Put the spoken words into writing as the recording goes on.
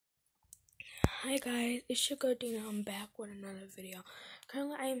Hi guys, it's your girl Dina. I'm back with another video.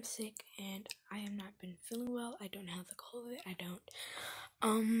 Currently I am sick and I have not been feeling well. I don't have the COVID.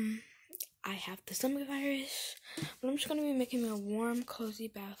 I have the stomach virus. But I'm just gonna be making me a warm, cozy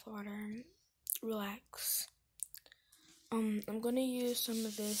bath water. Relax. I'm gonna use some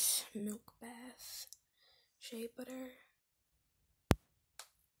of this milk bath shea butter.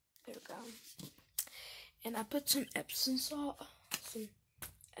 There we go. And I put some Epsom salt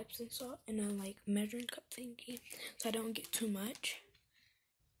in a measuring cup thingy so I don't get too much.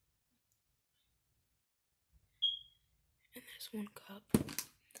 And there's 1 cup.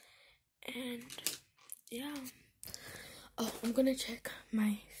 And yeah. Oh, I'm gonna check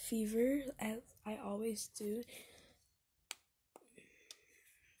my fever as I always do.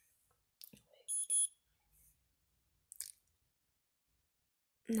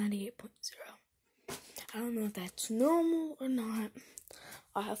 98.0. I don't know if that's normal or not.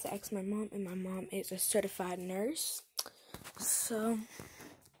 I'll have to ask my mom, and my mom is a certified nurse. So,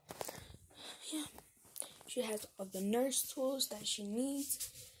 yeah. She has all the nurse tools that she needs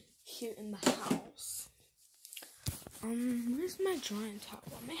here in the house. Where's my drying towel?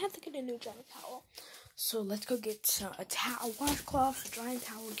 I might have to get a new drying towel. So, let's go get a towel, washcloth, a drying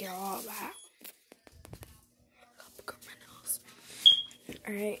towel, get all that.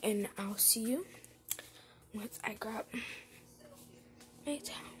 Alright, and I'll see you once I grab my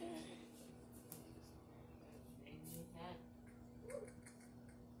towel.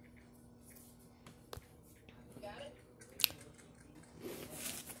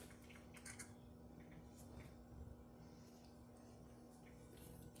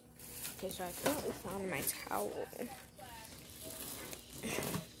 Okay, so I currently found my towel.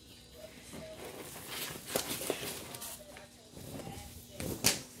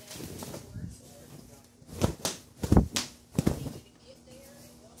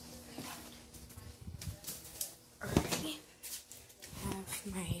 Alright, have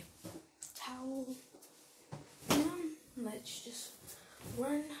my towel. Now, let's just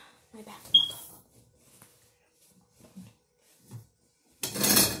run my bath water.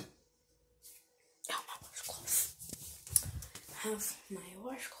 Have my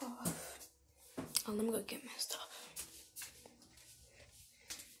washcloth. Oh, let me go get my stuff.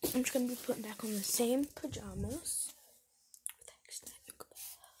 I'm just gonna be putting back on the same pajamas.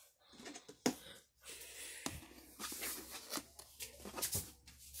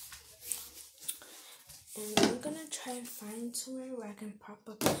 And I'm gonna try and find somewhere where I can prop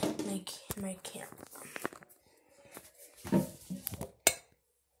up my camera.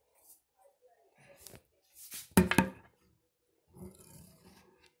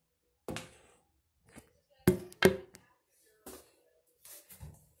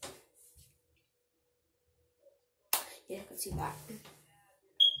 Yeah, I can see that.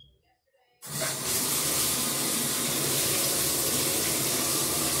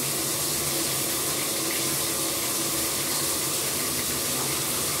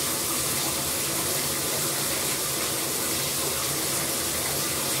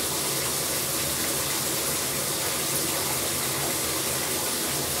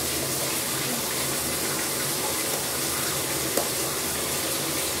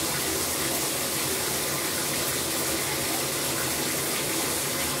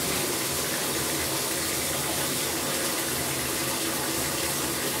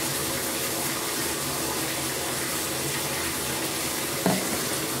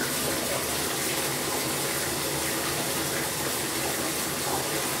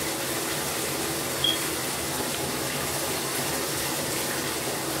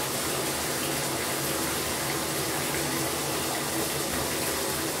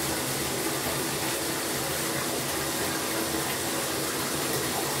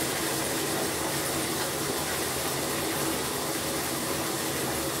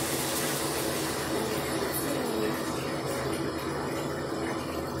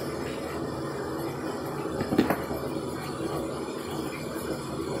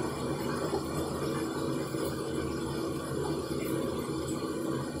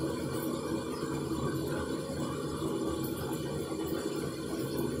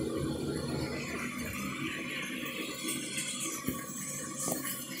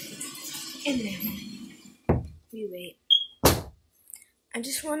 And then we wait. I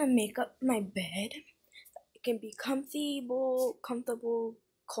just want to make up my bed. It can be comfortable,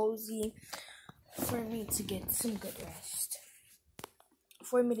 cozy for me to get some good rest.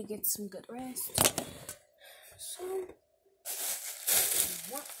 So,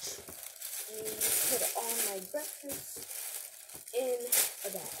 watch and put all my breakfast in a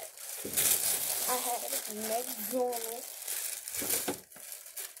bag. I had McDonald's.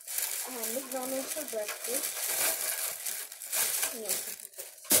 I McDonald's for breakfast. Yeah.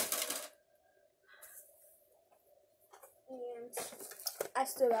 And I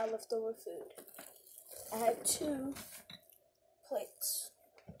still got leftover food. I had 2 plates.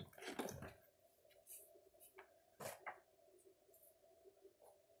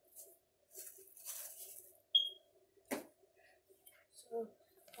 So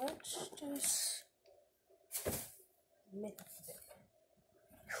let's just mix it.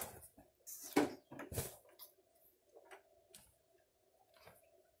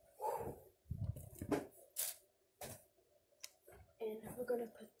 And we're gonna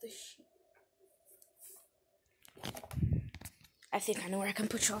put the sheet. I think I know where I can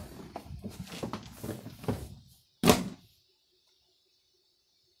put y'all. I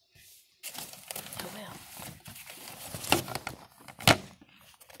will.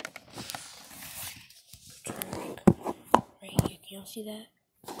 Right here, can y'all see that?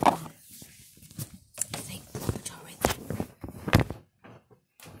 I think I'll put y'all right there.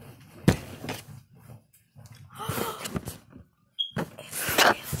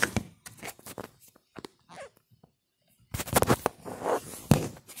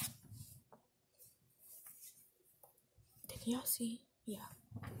 Can y'all see? Yeah.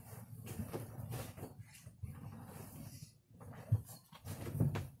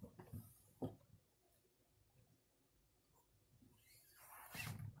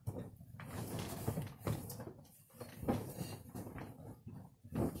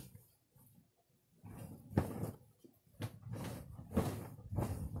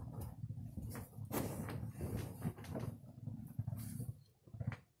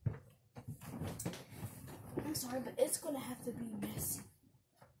 I'm sorry, but it's gonna have to be messy.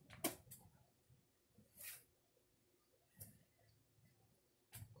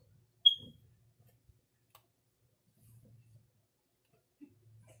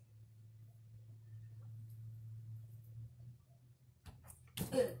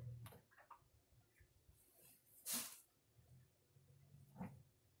 Good.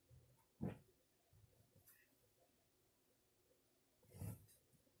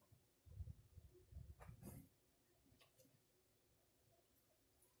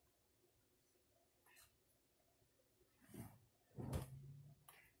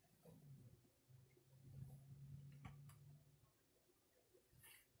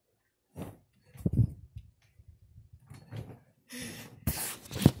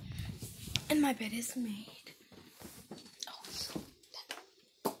 And my bed is made. Oh,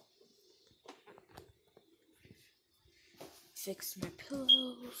 fix my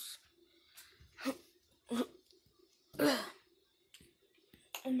pillows.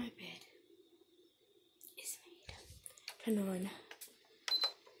 And my bed is made. Turn on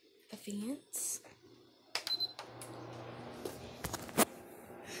the fans.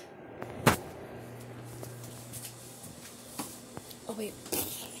 Oh wait,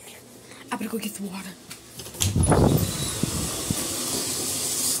 I better go get the water.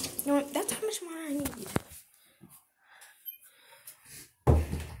 You know what? That's how much water I need.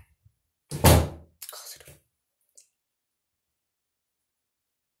 Close it.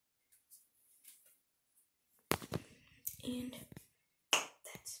 And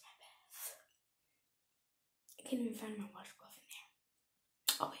that's my bath. I can't even find my washcloth in there.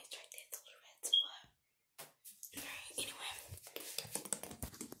 Oh, it's right there. It's a little red spot. Alright, anyway.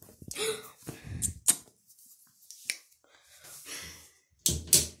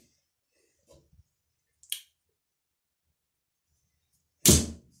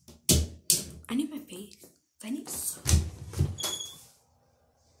 I need my face. I need soap.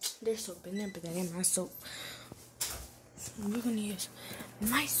 There's soap in there, but that ain't my soap. So we're gonna use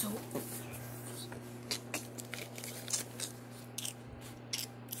my soap.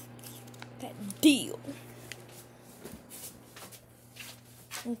 That deal.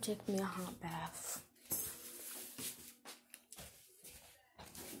 And take me a hot bath.